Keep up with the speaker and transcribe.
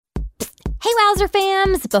Hey, Wowzer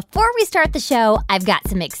fams! Before we start the show, I've got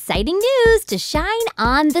some exciting news to shine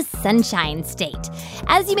on the Sunshine State.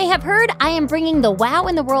 As you may have heard, I am bringing the Wow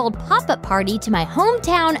in the World pop-up party to my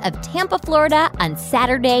hometown of Tampa, Florida on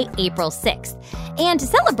Saturday, April 6th. And to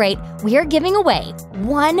celebrate, we are giving away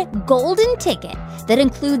one golden ticket that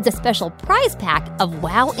includes a special prize pack of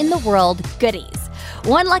Wow in the World goodies.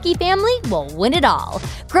 One lucky family will win it all.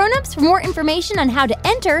 Grown-ups, for more information on how to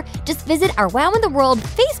enter, just visit our Wow in the World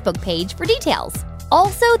Facebook page for details.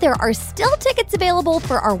 Also, there are still tickets available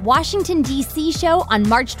for our Washington, D.C. show on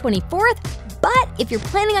March 24th. But if you're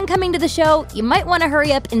planning on coming to the show, you might want to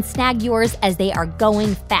hurry up and snag yours as they are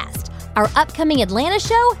going fast. Our upcoming Atlanta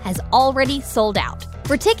show has already sold out.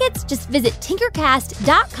 For tickets, just visit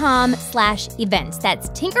tinkercast.com/events. That's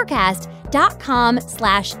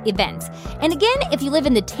tinkercast.com/events. And again, if you live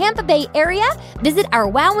in the Tampa Bay area, visit our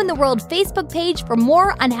Wow in the World Facebook page for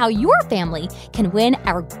more on how your family can win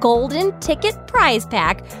our golden ticket prize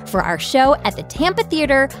pack for our show at the Tampa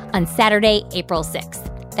Theater on Saturday, April 6th.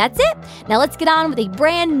 That's it. Now let's get on with a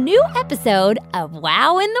brand new episode of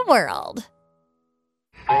Wow in the World.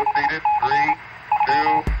 Proceeded, 3,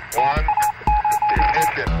 2, 1,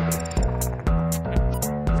 ignition.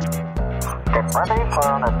 Get ready for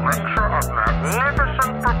an adventure of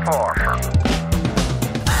magnificent proportions.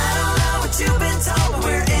 I don't know what you've been told, but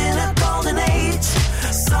we're in a golden age.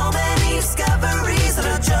 So many discoveries that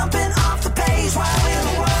are jumping off the page. Wow in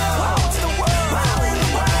the world. Wow in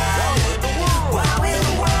the world. Wow in the world. Wow in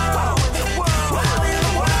the world. Wow in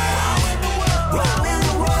the world. Wow in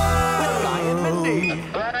the world. With Guy and Mindy.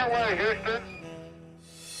 Right away, Houston.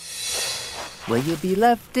 Will you be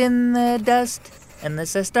left in the dust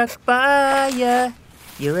unless I stuck by ya?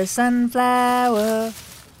 You're a sunflower,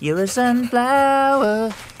 you're a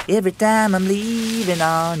sunflower. Every time I'm leaving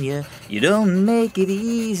on you, you don't make it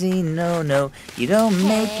easy, no, you don't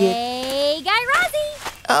make it. Hey, Guy Razzie!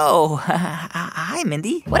 Oh, hi,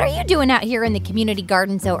 Mindy. What are you doing out here in the community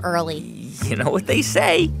garden so early? You know what they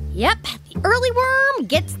say. Yep, the early worm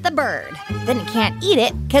gets the bird. Then it can't eat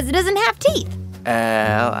it because it doesn't have teeth.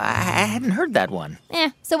 I hadn't heard that one.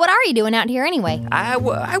 So what are you doing out here anyway? I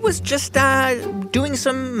was just doing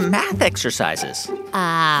some math exercises.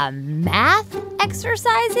 Math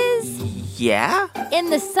exercises? Yeah? In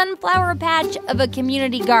the sunflower patch of a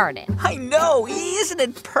community garden. I know, isn't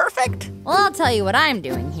it perfect? Well, I'll tell you what I'm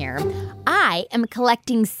doing here. I am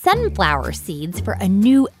collecting sunflower seeds for a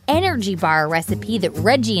new energy bar recipe that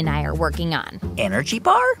Reggie and I are working on. Energy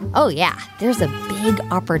bar? Oh, yeah. There's a big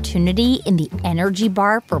opportunity in the energy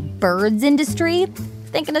bar for birds industry.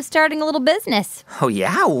 Thinking of starting a little business. Oh,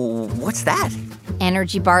 yeah? What's that?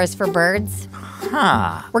 Energy bars for birds.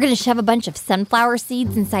 Huh. We're going to shove a bunch of sunflower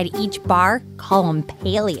seeds inside each bar. Call them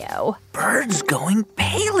paleo. Birds going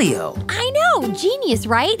paleo. I know. Genius,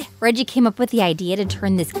 right? Reggie came up with the idea to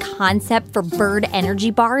turn this concept for bird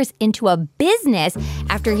energy bars into a business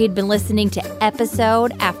after he'd been listening to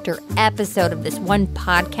episode after episode of this one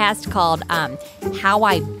podcast called How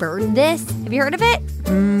I Bird This. Have you heard of it?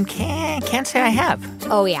 Can't say I have.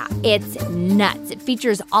 Oh, yeah. It's nuts. It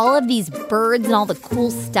features all of these birds and all the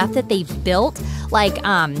cool stuff that they've built, like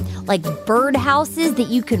bird houses that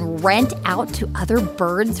you can rent out to other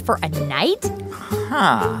birds for a night.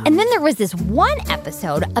 Huh. And then there was this one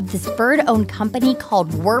episode of this bird-owned company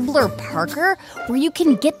called Warbler Parker where you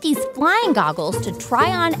can get these flying goggles to try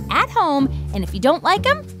on at home, and if you don't like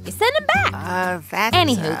them, you send them back.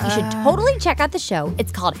 Anywho, you should totally check out the show.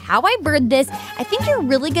 It's called How I Bird This. I think you're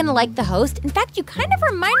really going to like the host. In fact, you kind of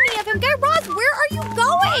remind me of him. Guy Raz, where are you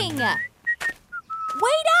going?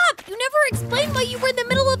 Wait up! You never explained why you were in the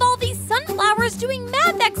middle of all these sunflowers doing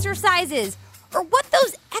math exercises, or what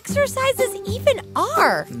those exercises even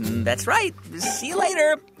are. That's right. See you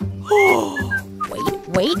later.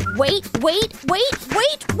 Wait.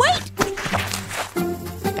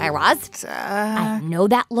 Guy Raz, I know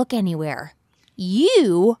that look anywhere.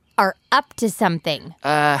 You are up to something.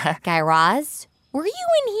 Guy Raz, were you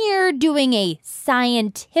in here doing a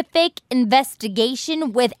scientific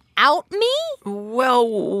investigation without me? Well,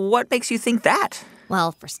 what makes you think that?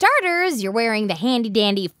 Well, for starters, you're wearing the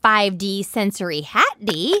handy-dandy 5D sensory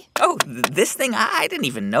hat-D. Oh, this thing, I didn't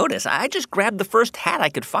even notice. I just grabbed the first hat I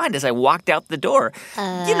could find as I walked out the door.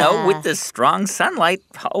 You know, with the strong sunlight,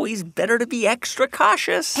 always better to be extra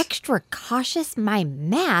cautious. Extra cautious? My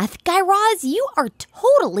math? Guy Raz, you are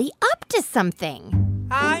totally up to something.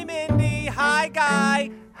 Hi, Mindy. Hi,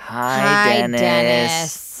 Guy. Hi,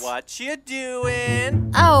 Dennis. What you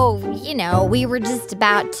doing? Oh, you know, we were just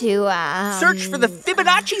about to, Search for the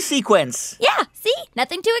Fibonacci Sequence. Yeah, see?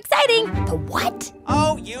 Nothing too exciting. The what?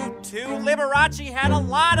 Oh, you two. Liberace had a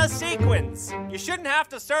lot of sequins. You shouldn't have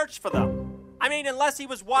to search for them. I mean, unless he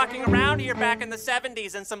was walking around here back in the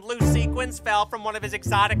 70s and some loose sequins fell from one of his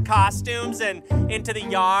exotic costumes and into the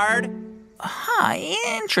yard. Huh,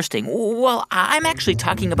 interesting. Well, I'm actually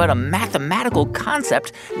talking about a mathematical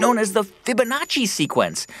concept known as the Fibonacci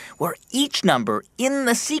Sequence, where each number in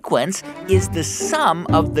the sequence is the sum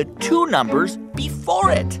of the two numbers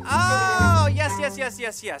before it. Oh, yes.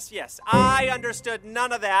 I understood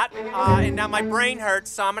none of that, and now my brain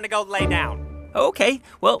hurts, so I'm going to go lay down. Okay,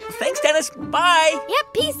 well, thanks, Dennis. Bye.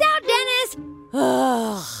 Yep, peace out, Dennis.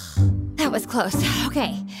 That was close.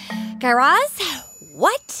 Okay, Guy Raz,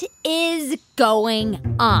 what is going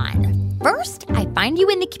on? First, I find you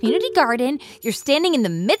in the community garden. You're standing in the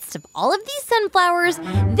midst of all of these sunflowers.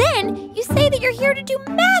 Then you say that you're here to do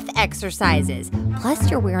math exercises.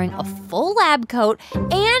 Plus, you're wearing a full lab coat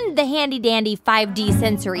and the handy-dandy 5D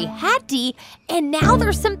sensory hattie. And now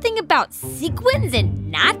there's something about sequins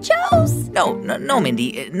and nachos? No,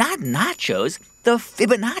 Mindy, not nachos. The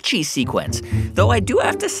Fibonacci Sequence. Though I do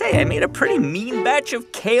have to say, I made a pretty mean batch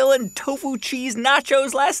of kale and tofu cheese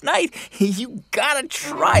nachos last night. You gotta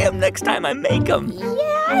try them next time I make them.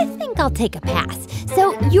 Yeah, I think I'll take a pass.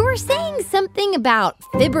 So you were saying something about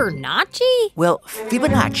Fibonacci? Well,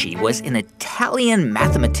 Fibonacci was an Italian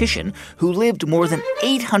mathematician who lived more than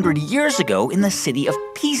 800 years ago in the city of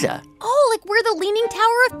Pisa. Oh, like where the Leaning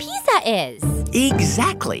Tower of Pisa is.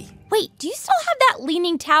 Exactly. Wait, do you still have that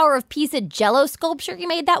Leaning Tower of Pisa Jell-O sculpture you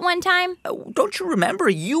made that one time? Don't you remember?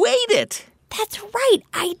 You ate it. That's right,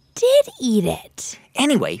 I did eat it.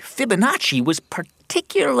 Anyway, Fibonacci was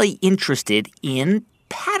particularly interested in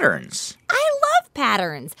patterns. I love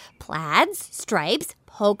patterns. Plaids, stripes,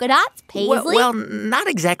 polka dots, paisley. Well, not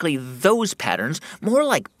exactly those patterns. More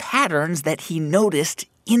like patterns that he noticed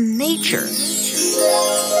in nature.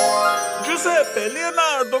 Giuseppe,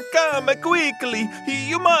 Leonardo, come quickly.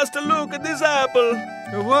 You must look at this apple.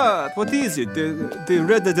 What? What is it? The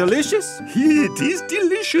red delicious? It is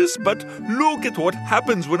delicious, but look at what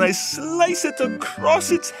happens when I slice it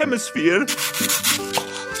across its hemisphere.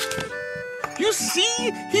 You see?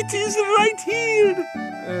 It is right here.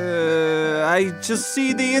 I just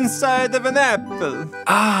see the inside of an apple.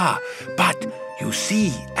 Ah, but you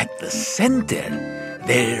see, at the center,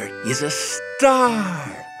 there is a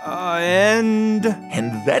star. And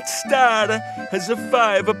that star has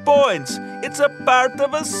 5 points. It's a part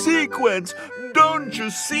of a sequence. Don't you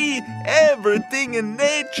see? Everything in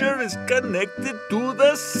nature is connected to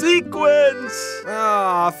the sequence.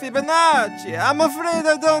 Fibonacci, I'm afraid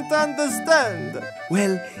I don't understand.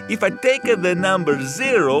 Well, if I take the number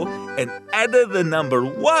 0 and add the number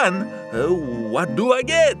 1, what do I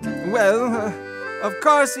get? Well, of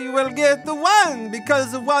course you will get the 1,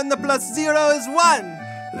 because 1 plus 0 is 1.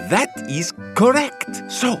 That is correct.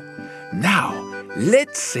 So, now,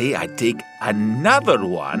 let's say I take another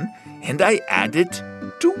 1 and I add it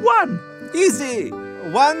to 1. Easy.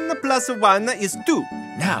 1 plus 1 is 2.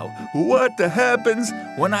 Now, what happens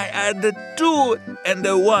when I add 2 and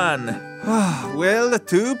 1? Well,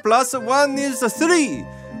 2 plus 1 is 3.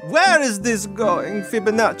 Where is this going,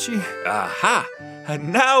 Fibonacci? Aha!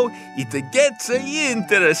 And now it gets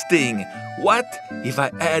interesting. What if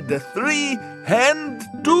I add 3 and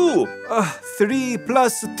 2? 3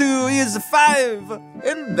 plus 2 is 5.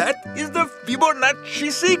 And that is the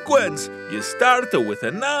Fibonacci sequence. You start with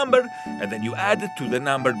a number, and then you add it to the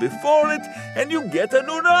number before it, and you get a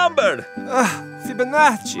new number.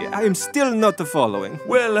 Fibonacci, I am still not following.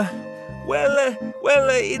 Well,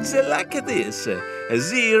 it's like this.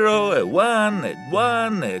 0, 1,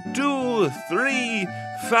 2, 3,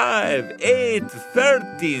 5, 8,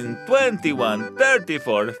 13, 21,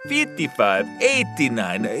 34, 55,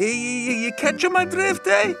 89. You catch my drift,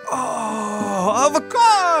 eh? Oh, of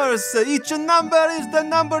course! Each number is the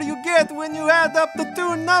number you get when you add up the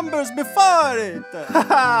 2 numbers before it.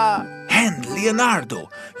 And Leonardo,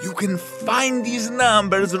 you can find these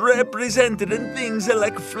numbers represented in things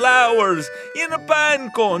like flowers, in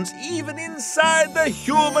pine cones, even inside the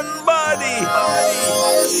human body.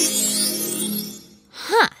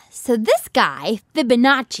 Huh, so this guy,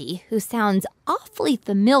 Fibonacci, who sounds awfully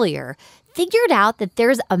familiar, figured out that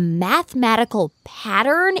there's a mathematical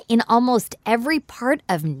pattern in almost every part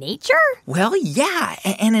of nature? Well, yeah,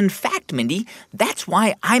 and in fact, Mindy, that's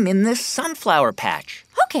why I'm in this sunflower patch.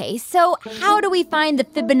 Okay, so how do we find the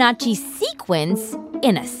Fibonacci sequence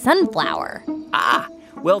in a sunflower?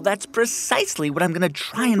 Well, that's precisely what I'm going to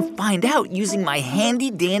try and find out using my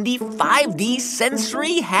handy-dandy 5D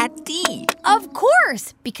sensory hat D. Of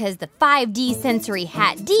course, because the 5D sensory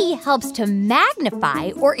hat D helps to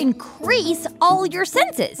magnify or increase all your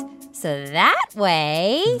senses. So that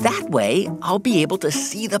way... That way, I'll be able to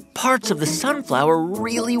see the parts of the sunflower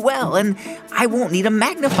really well, and I won't need a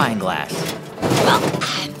magnifying glass. Well,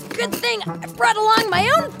 good thing I brought along my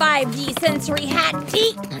own 5D sensory hat,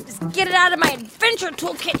 Dee. Just get it out of my adventure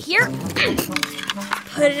toolkit here.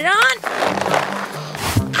 Put it on.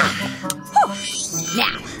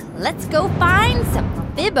 Now, let's go find some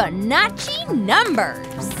Fibonacci numbers.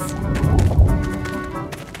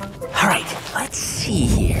 All right, let's see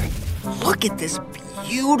here. Look at this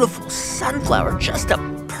beautiful sunflower, just a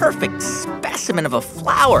perfect specimen of a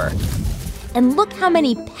flower. And look how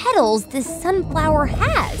many petals this sunflower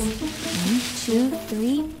has. 1, 2,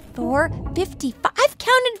 3, 4, 55. I've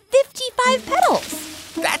counted 55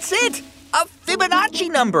 petals. That's it! A Fibonacci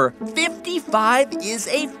number. 55 is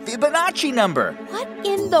a Fibonacci number. What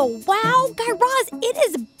in the wow? Guy Raz, it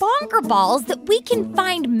is bonker balls that we can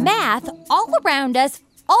find math all around us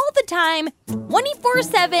all the time,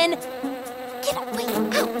 24/7. Get away.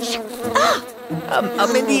 Ouch.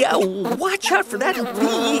 Mindy, watch out for that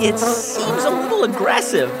bee. It seems a little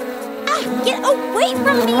aggressive. Get away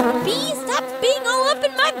from me, bee. Stop being all up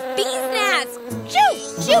in my bee's nest. Shoo,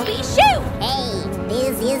 shoo, bee, shoo. Hey,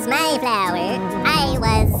 this is my flower. I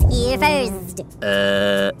was here first.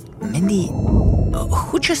 Mindy,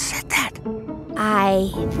 who just said that? I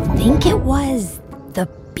think it was the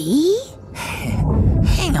bee?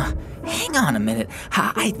 Hang on a minute.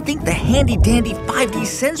 I think the handy-dandy 5D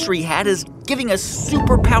sensory hat is giving us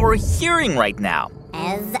superpower hearing right now.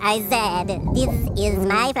 As I said, this is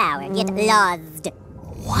my flower. Get lost.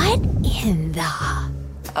 What in the...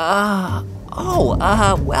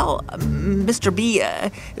 Well, Mr. B,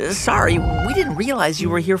 sorry, we didn't realize you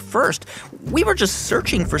were here first. We were just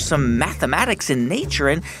searching for some mathematics in nature,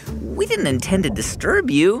 and we didn't intend to disturb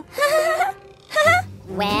you.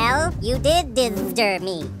 Well, you did disturb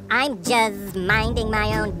me. I'm just minding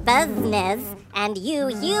my own business, and you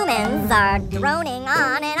humans are droning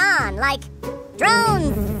on and on like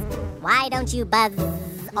drones. Why don't you buzz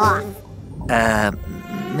off?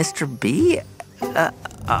 Mr. B,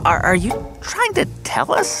 are you trying to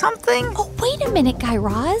tell us something? Oh, wait a minute, Guy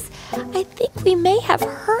Raz. I think we may have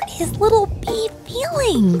hurt his little bee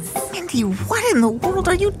feelings. Mindy, what in the world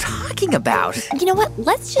are you talking about? You know what?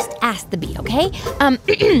 Let's just ask the bee, okay?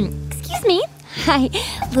 Excuse me. Hi,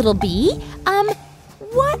 little bee.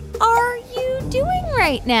 What are you doing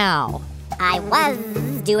right now? I was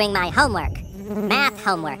doing my homework. Math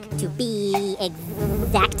homework, to be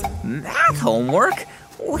exact. Math homework?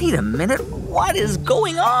 Wait a minute. What is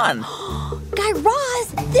going on? Guy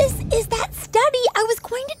Raz, this is that study I was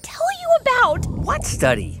going to tell you about. What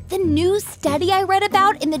study? The new study I read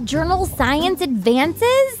about in the journal Science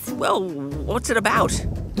Advances. Well, what's it about?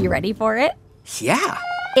 You ready for it? Yeah.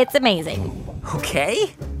 It's amazing.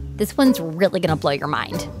 Okay. This one's really going to blow your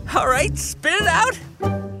mind. All right, spit it out.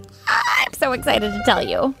 I'm so excited to tell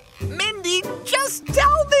you. Mindy, just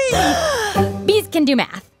tell me. Bees can do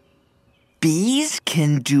math. Bees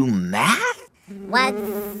can do math? What's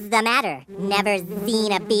the matter? Never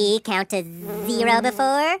seen a bee count to 0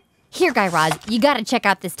 before? Here, Guy Raz, you got to check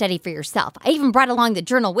out this study for yourself. I even brought along the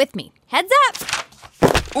journal with me. Heads up.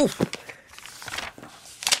 Ooh.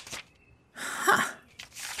 Huh.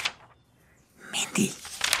 Mindy,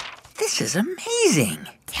 this is amazing.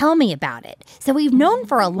 Tell me about it. So we've known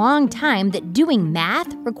for a long time that doing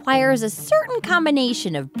math requires a certain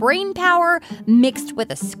combination of brain power mixed with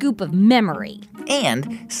a scoop of memory.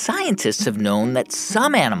 And scientists have known that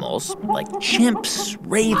some animals, like chimps,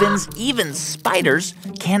 ravens, even spiders,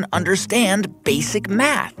 can understand basic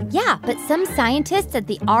math. Yeah, but some scientists at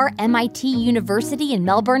the RMIT University in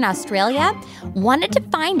Melbourne, Australia, wanted to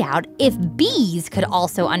find out if bees could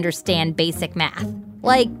also understand basic math,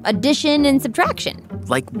 like addition and subtraction.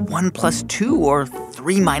 Like 1 + 2 or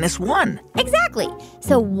 3 - 1. Exactly.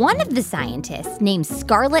 So one of the scientists, named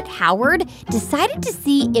Scarlett Howard, decided to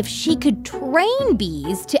see if she could train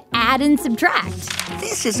bees to add and subtract.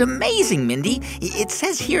 This is amazing, Mindy. It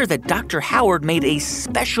says here that Dr. Howard made a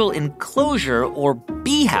special enclosure or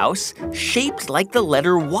bee house shaped like the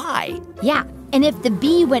letter Y. Yeah. And if the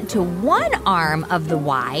bee went to one arm of the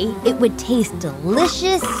Y, it would taste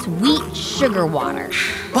delicious, sweet sugar water.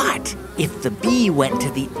 But if the bee went to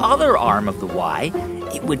the other arm of the Y,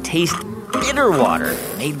 it would taste bitter water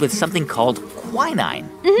made with something called quinine.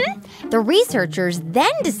 Mm-hmm. The researchers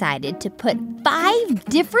then decided to put 5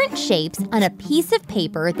 different shapes on a piece of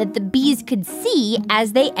paper that the bees could see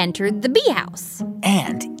as they entered the bee house.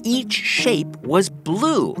 And each shape was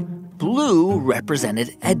blue. Blue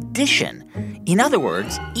represented addition. In other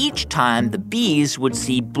words, each time the bees would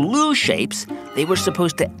see blue shapes, they were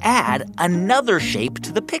supposed to add another shape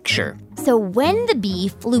to the picture. So when the bee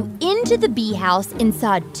flew into the bee house and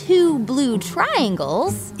saw 2 blue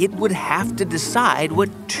triangles, it would have to decide what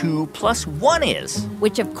 2 plus 1 is.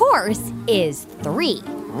 Which, of course, is 3.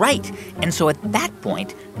 Right. And so at that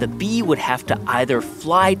point, the bee would have to either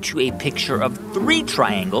fly to a picture of 3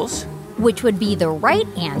 triangles, which would be the right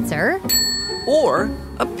answer, or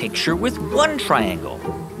a picture with 1 triangle,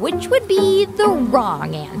 which would be the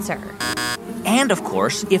wrong answer. And, of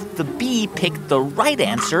course, if the bee picked the right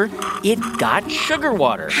answer, it got sugar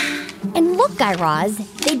water. And look, Guy Raz,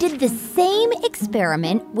 they did the same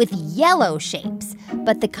experiment with yellow shapes,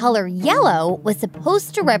 but the color yellow was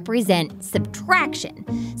supposed to represent subtraction.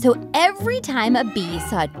 So every time a bee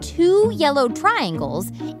saw 2 yellow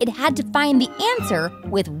triangles, it had to find the answer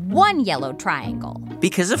with 1 yellow triangle.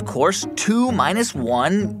 Because, of course, 2 minus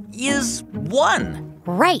 1 is 1.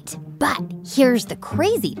 Right, but here's the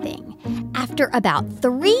crazy thing. After about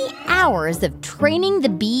 3 hours of training the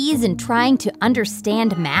bees and trying to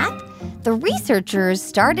understand math, the researchers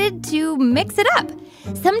started to mix it up.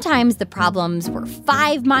 Sometimes the problems were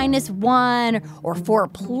 5 minus 1, or 4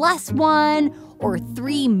 plus 1, or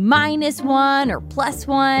 3 minus 1, or plus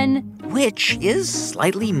 1. Which is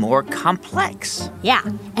slightly more complex. Yeah,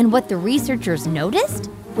 and what the researchers noticed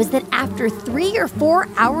was that after 3 or 4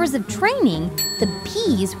 hours of training, the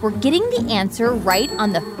bees were getting the answer right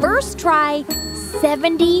on the first try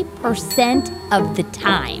 70% of the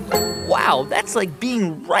time. Wow, that's like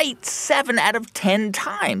being right 7 out of 10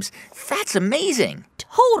 times. That's amazing.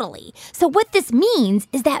 Totally. So what this means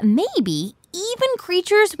is that maybe even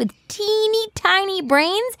creatures with teeny tiny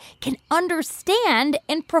brains can understand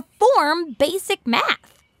and perform basic math.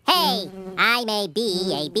 Hey, I may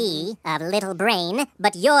be a bee of little brain,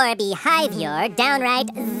 but your behavior downright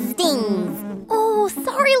stings. Oh,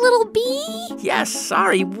 sorry, little bee. Yes,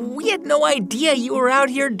 sorry. We had no idea you were out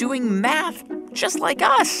here doing math just like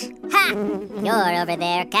us. Ha! You're over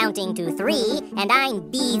there counting to 3, and I'm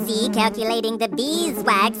busy calculating the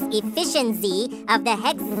beeswax efficiency of the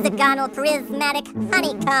hexagonal prismatic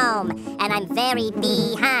honeycomb, and I'm very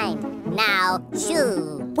behind. Now,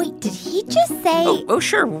 shoo. Wait, did he just say... Oh,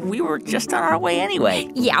 sure. We were just on our way anyway.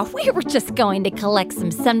 Yeah, we were just going to collect some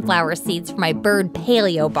sunflower seeds for my bird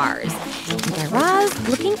paleo bars. Guy Raz,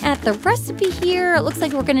 looking at the recipe here, it looks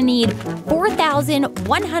like we're going to need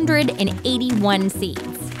 4,181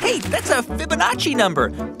 seeds. Hey, that's a Fibonacci number.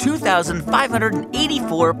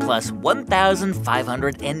 2,584 plus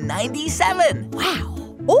 1,597. Wow.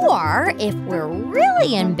 Or, if we're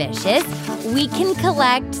really ambitious, we can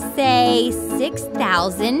collect, say,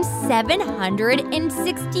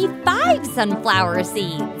 6,765 sunflower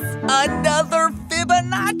seeds. Another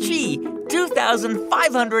Fibonacci!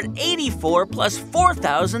 2,584 plus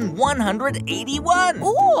 4,181.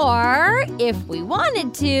 Or, if we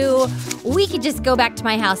wanted to, we could just go back to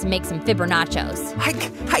my house and make some Fibonaccios.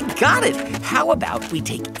 I got it. How about we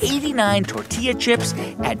take 89 tortilla chips,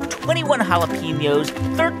 add 21 jalapenos,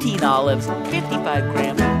 13 olives, 55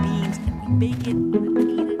 grams of beans, and we bake it with a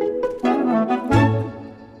needed...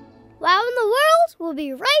 Wow in the World will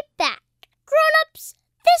be right back. Grown-ups,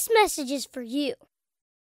 this message is for you.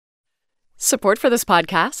 Support for this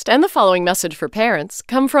podcast and the following message for parents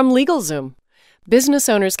come from LegalZoom. Business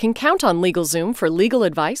owners can count on LegalZoom for legal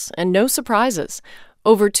advice and no surprises.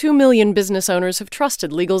 Over 2 million business owners have trusted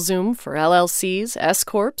LegalZoom for LLCs,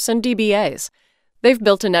 S-Corps, and DBAs. They've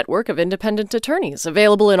built a network of independent attorneys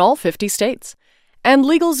available in all 50 states. And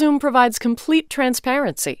LegalZoom provides complete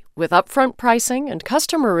transparency with upfront pricing and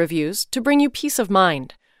customer reviews to bring you peace of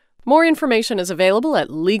mind. More information is available at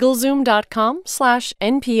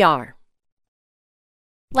LegalZoom.com/NPR.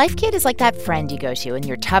 Life Kit is like that friend you go to in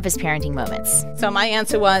your toughest parenting moments. So my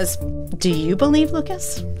answer was, do you believe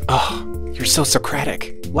Lucas? Oh, you're so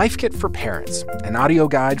Socratic. Life Kit for Parents, an audio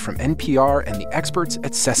guide from NPR and the experts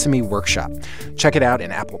at Sesame Workshop. Check it out in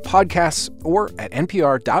Apple Podcasts or at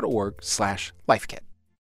npr.org/lifekit.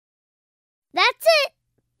 That's it.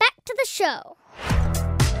 Back to the show.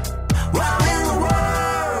 Wow in the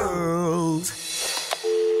world.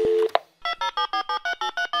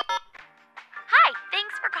 Hi,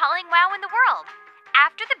 thanks for calling Wow in the World.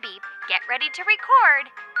 After the beep, get ready to record.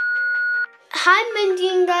 Hi, Mindy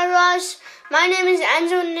and Guy Raz. My name is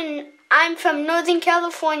Enzo, and I'm from Northern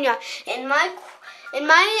California. And my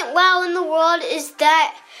wow in the world is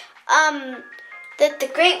that that the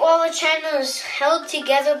Great Wall of China is held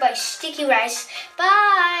together by sticky rice.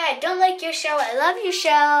 Bye. I don't like your show. I love your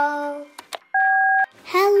show.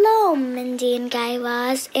 Hello, Mindy and Guy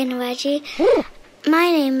Raz and Reggie.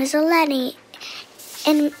 My name is Eleni,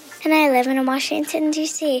 and and I live in Washington,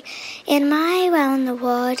 D.C. And my wow in the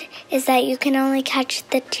world is that you can only catch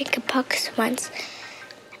the chickenpox once.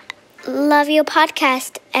 Love your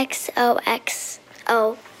podcast,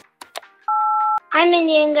 XOXO. Hi,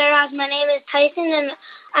 Mindy and Guy Raz. My name is Tyson, and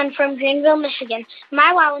I'm from Greenville, Michigan.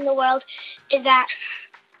 My wow in the world is that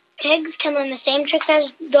pigs can learn the same tricks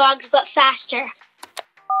as dogs, but faster.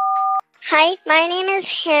 Hi, my name is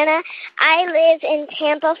Hannah. I live in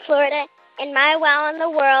Tampa, Florida, and my wow in the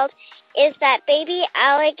world is that baby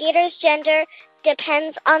alligator's gender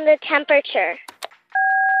depends on the temperature.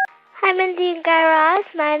 Hi, Mindy and Guy Raz.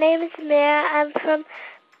 My name is Mira. I'm from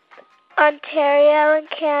Ontario in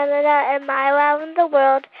Canada, and my wow in the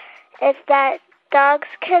world is that dogs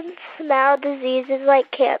can smell diseases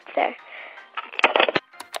like cancer.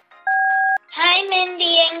 Hi,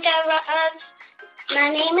 Mindy and Guy Raz. My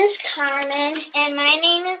name is Carmen, and my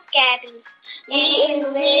name is Gabby.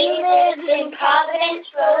 And we live in Providence,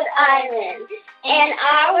 Rhode Island. And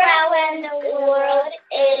our wow in the world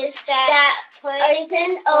is that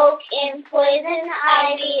poison oak and poison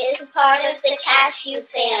ivy is part of the cashew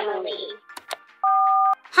family.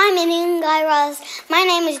 Hi, Mindy and Guy Raz. My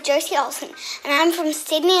name is Josie Olsen, and I'm from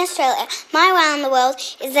Sydney, Australia. My wow in the world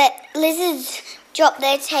is that lizards drop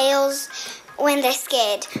their tails when they're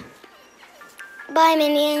scared. Bye,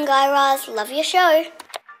 Mindy and Guy Raz. Love your show.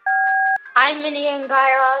 Hi, Mindy and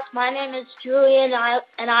Guy Raz. My name is Julian,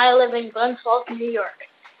 and I live in Glens Falls, New York.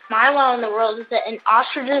 My wow in the world is that an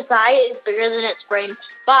ostrich's eye is bigger than its brain.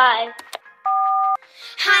 Bye.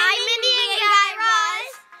 Hi, Mindy and Guy Raz.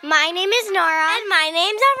 My name is Nora. And my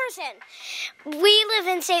name's Emerson. We live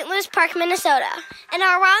in St. Louis Park, Minnesota. And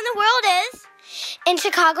our wow in the world is, in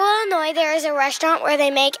Chicago, Illinois, there is a restaurant where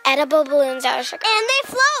they make edible balloons out of sugar. And they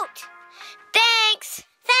float. Thanks.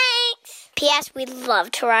 P.S. We'd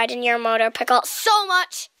love to ride in your motor pickle so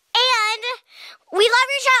much. And we love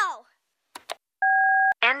your show.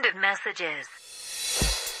 End of messages.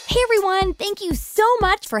 Hey everyone, thank you so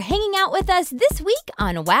much for hanging out with us this week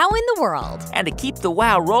on Wow in the World. And to keep the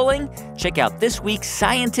wow rolling, check out this week's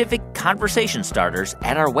scientific conversation starters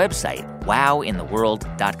at our website,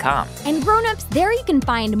 wowintheworld.com. And grown-ups, there you can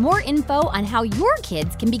find more info on how your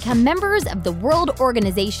kids can become members of the World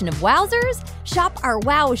Organization of Wowzers, shop our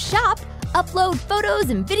Wow shop, upload photos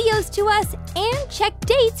and videos to us, and check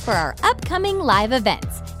dates for our upcoming live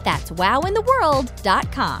events. That's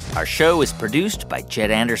wowintheworld.com. Our show is produced by Jed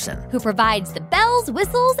Anderson, who provides the bells,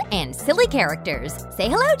 whistles, and silly characters. Say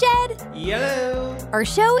hello, Jed. Hello. Our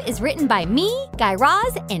show is written by me, Guy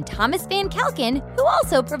Raz, and Thomas Van Kalken, who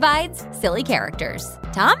also provides silly characters.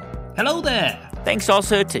 Tom? Hello there. Thanks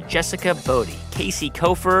also to Jessica Bodie, Casey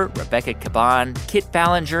Kofer, Rebecca Caban, Kit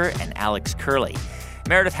Ballinger, and Alex Curley.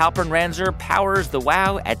 Meredith Halpern-Ranzer powers the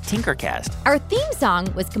Wow at Tinkercast. Our theme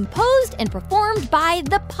song was composed and performed by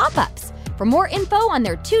The Pop-Ups. For more info on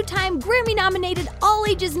their 2-time Grammy-nominated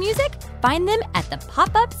all-ages music, find them at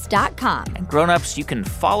thepopups.com. And grown-ups, you can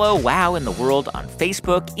follow Wow in the World on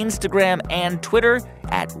Facebook, Instagram, and Twitter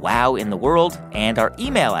at Wow in the World. And our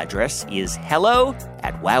email address is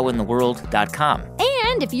hello@wowintheworld.com.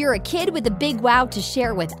 And if you're a kid with a big wow to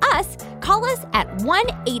share with us, call us at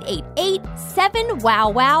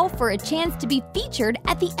 1-888-7-WOW-WOW for a chance to be featured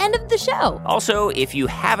at the end of the show. Also, if you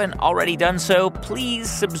haven't already done so,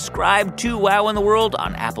 please subscribe to Wow in the World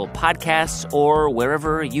on Apple Podcasts or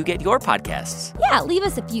wherever you get your podcasts. Yeah, leave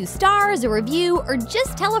us a few stars, a review, or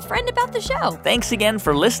just tell a friend about the show. Thanks again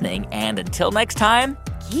for listening, and until next time,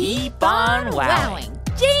 keep on wowing.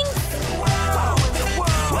 Jinx!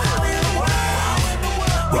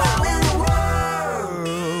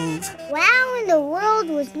 Wow in the World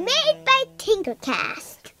was made by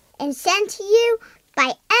Tinkercast and sent to you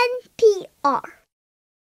by NPR.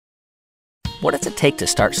 What does it take to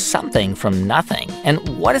start something from nothing?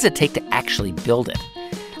 And what does it take to actually build it?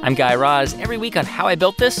 I'm Guy Raz. Every week on How I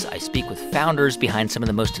Built This, I speak with founders behind some of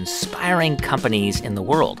the most inspiring companies in the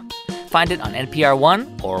world. Find it on NPR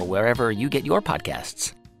One or wherever you get your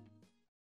podcasts.